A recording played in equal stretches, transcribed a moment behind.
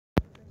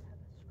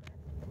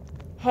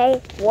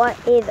Hey, what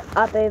is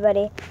up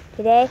everybody?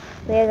 Today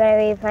we are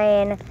going to be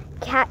playing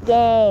cat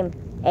game,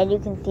 and you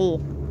can see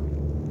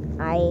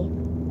I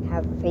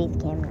have a face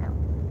cam now,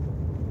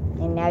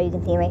 and now you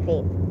can see my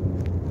face.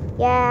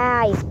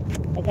 Yay!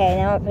 Okay,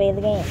 now let's play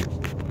the game.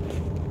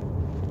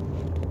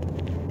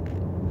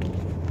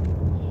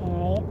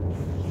 Okay.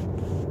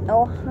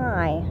 Oh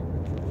hi,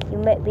 you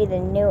might be the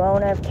new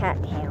owner of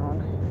Cat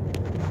Town.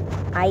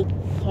 I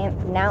can't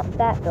pronounce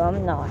that, so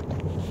I'm not.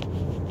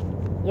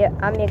 Yeah,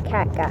 I'm your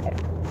cat guy.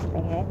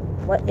 Okay,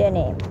 what's your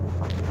name?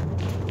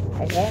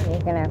 Okay, we're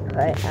gonna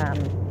put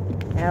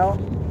L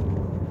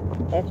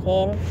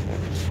 15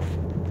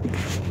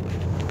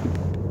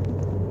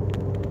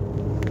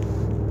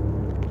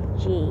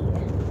 G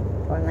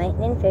for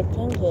Lightning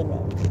 15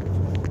 Gaming.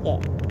 Okay,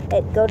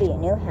 let's go to your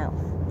new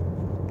house.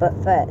 But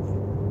first,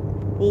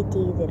 these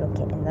two little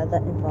kittens are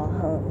looking for a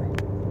home.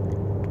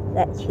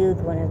 Let's choose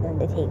one of them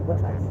to take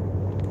with us.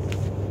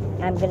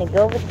 I'm gonna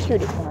go with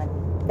cutest one.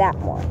 That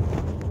one.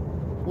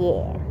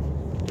 Yeah.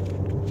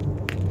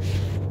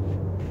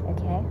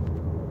 Okay.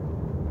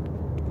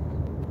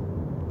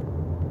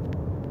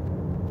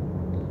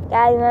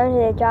 Guys,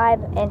 remember to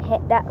drive and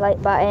hit that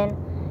like button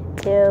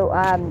to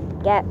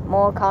get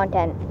more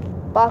content.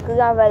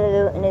 Bakugan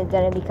Revolution is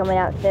going to be coming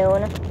out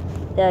soon,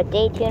 so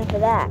stay tuned for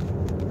that.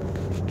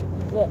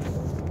 Yeah.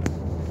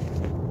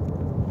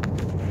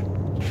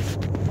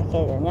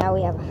 Okay, so now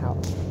we have a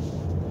house.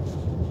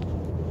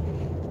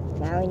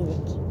 Now we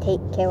need to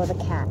take care of the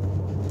cat.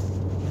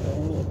 So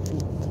we need to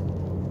feed.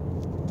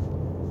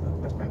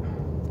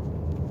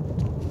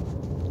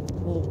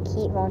 We need to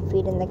keep on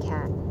feeding the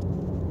cat.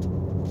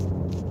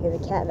 Give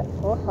the cat at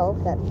full health,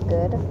 that's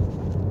good.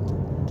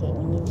 Okay,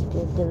 we need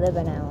to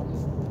deliver now.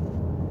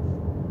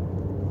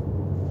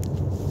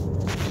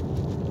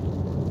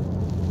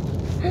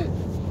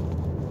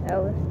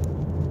 Oh.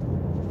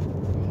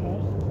 Okay.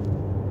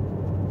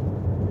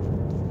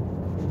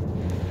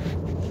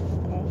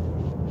 Okay.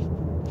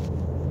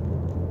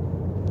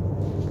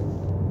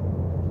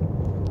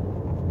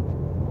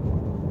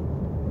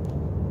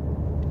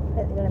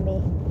 What's it gonna be?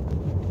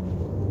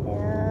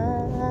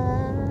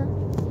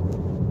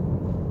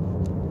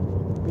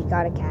 We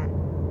got a cat.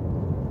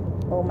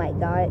 Oh my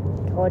god,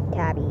 it's called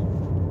Tabby.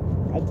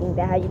 I think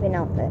that's how you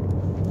pronounce it.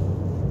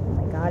 Oh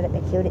my god, it's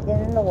the cutest thing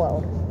in the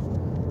world.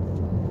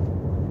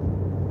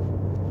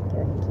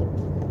 Keep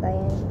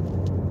playing.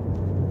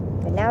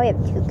 But now we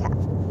have two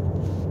cats.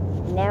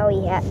 Now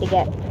we have to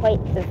get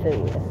plates of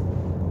food.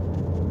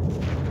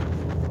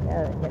 So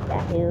get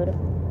that food.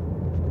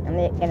 I'm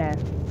just gonna.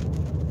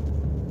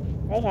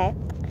 Okay.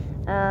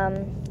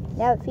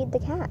 Now feed the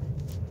cat.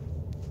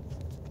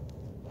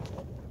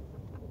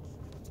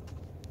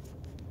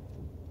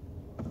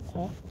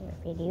 Okay,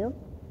 I'll feed you.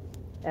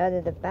 Oh,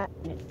 there's a bat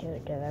to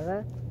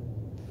deliver.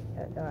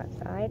 So go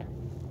outside.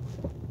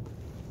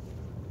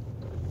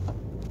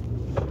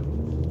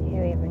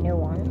 Here we have a new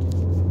one.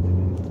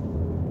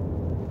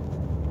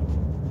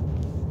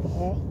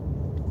 Okay.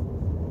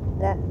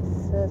 That's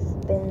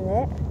spin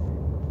it.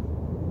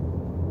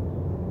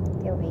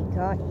 Okay, we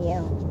got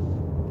here.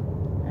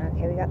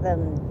 Okay, we got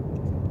them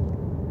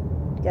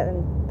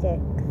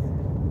sticks.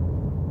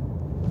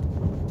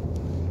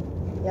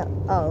 Yep,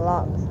 oh,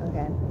 logs,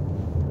 okay.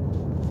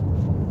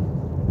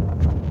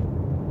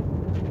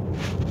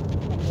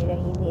 Okay,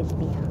 he needs to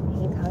be,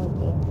 he's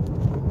hungry.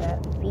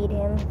 Let's feed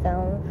him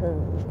some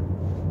food.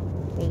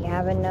 We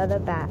have another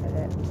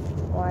basket.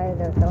 Why are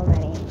there so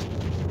many?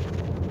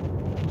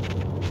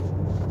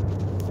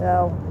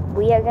 So,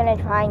 we are gonna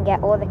try and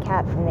get all the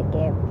cats in the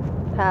game.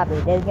 Probably,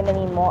 there's gonna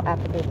be more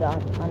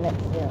episodes on it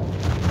soon.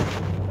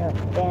 So,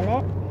 spin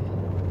it.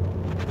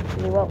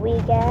 See what we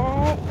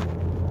get.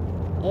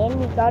 And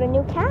we got a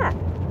new cat.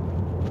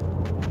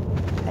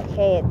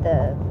 Okay, it's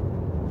the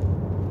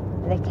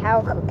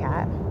calico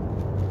cat.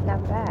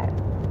 Not bad.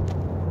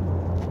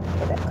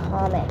 It's a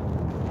comet.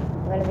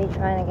 I'm gonna be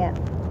trying to get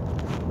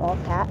more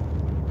cats.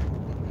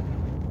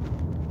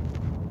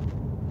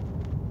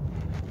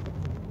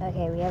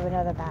 Okay, we have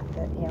another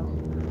basket here.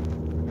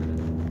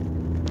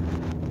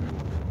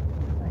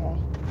 Okay.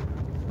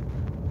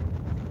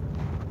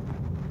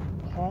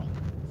 Okay.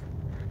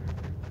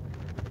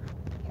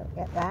 Okay, we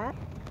get that.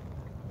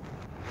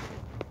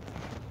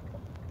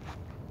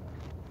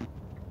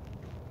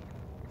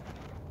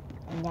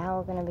 And now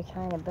we're going to be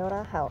trying to build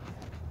our house.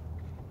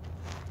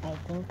 I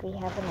think we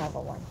have another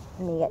one.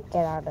 Let me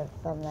get out of the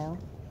thumbnail.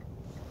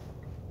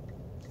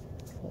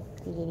 Okay,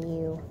 feed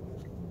you.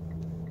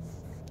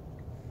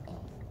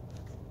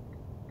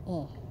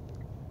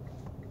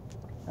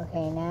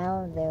 Okay,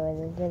 now there was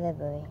a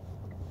delivery.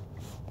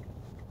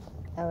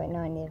 Oh wait, no,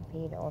 I need to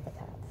feed all the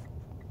cats.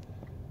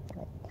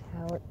 That's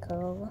how it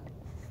goes.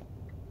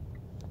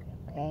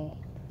 Okay.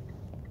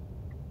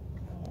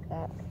 Yeah,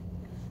 that.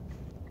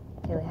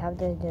 Okay, we have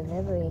the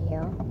delivery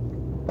here.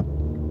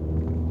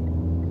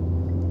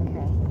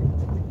 Okay.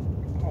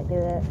 Can I do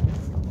that?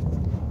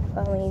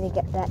 Oh, we need to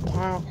get that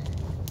cat.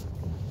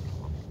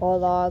 4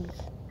 logs.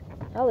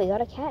 Oh, we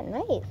got a cat.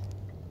 Nice.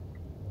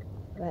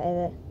 What is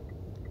it?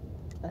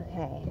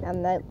 Okay,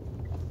 I'm not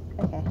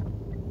Okay.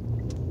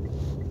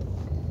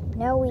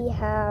 Now we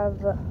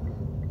have...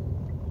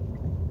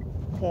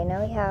 Okay,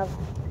 now we have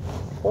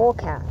 4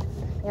 cats.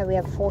 Yeah, we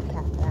have 4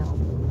 cats now.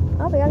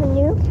 Oh, we got a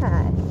new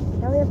cat.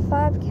 Now we have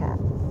 5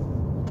 cats.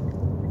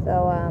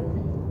 So,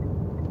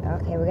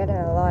 okay, we got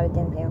a lot of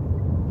things here.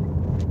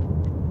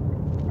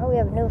 Oh, we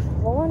have a new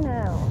floor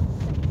now.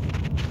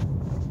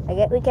 I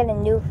get we get a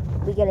new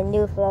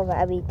floor for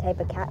every type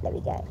of cat that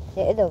we get.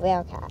 It is a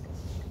rare cat.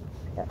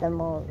 Not the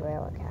more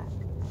rare cat.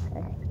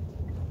 Okay.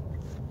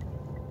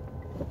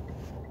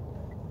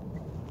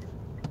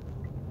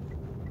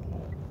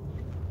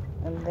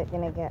 I'm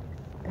gonna get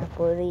a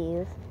couple of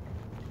these.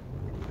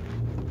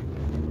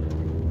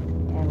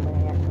 And I'm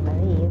gonna get some of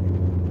these.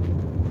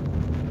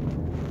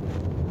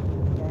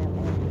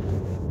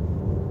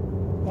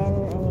 Then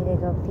I need to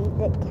go feed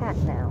the cat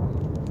now.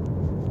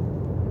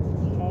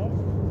 Okay.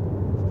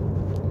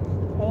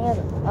 Any of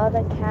the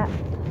other cats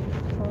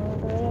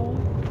hungry?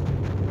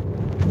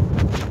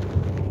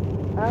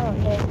 Oh,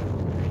 okay.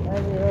 Now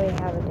we already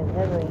have a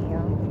delivery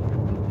here.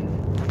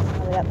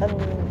 Oh, we got them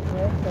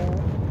here too.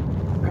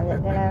 I'm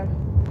just gonna...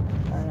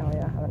 Oh no, we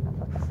don't have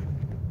enough of that.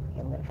 Okay,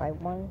 I'm gonna buy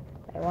one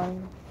by one.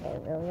 Okay,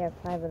 we only have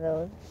 5 of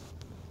those.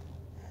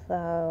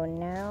 So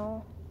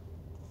now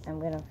I'm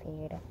gonna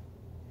feed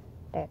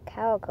the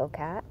calico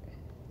cat.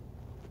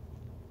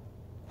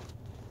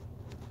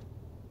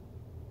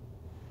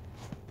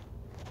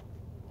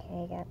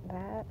 Okay, got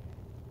that.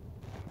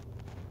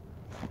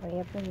 We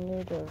have a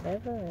new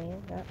delivery,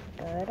 that's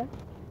good.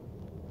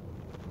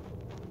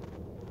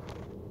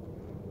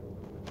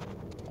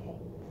 Okay.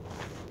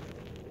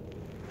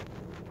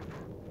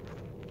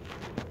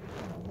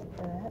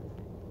 That.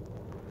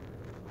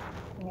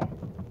 Yeah.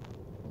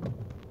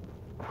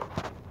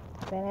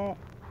 Bennett.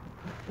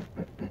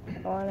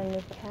 I want a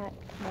new cat.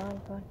 Come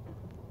on, come on.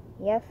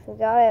 Yes, we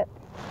got it.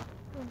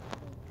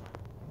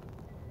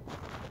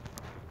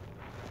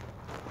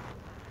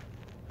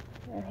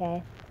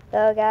 Okay.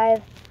 So guys,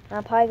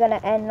 I'm probably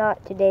gonna end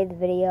today's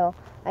video.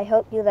 I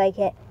hope you like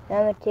it.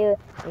 Remember to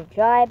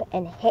subscribe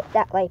and hit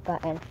that like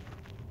button.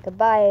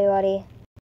 Goodbye, everybody.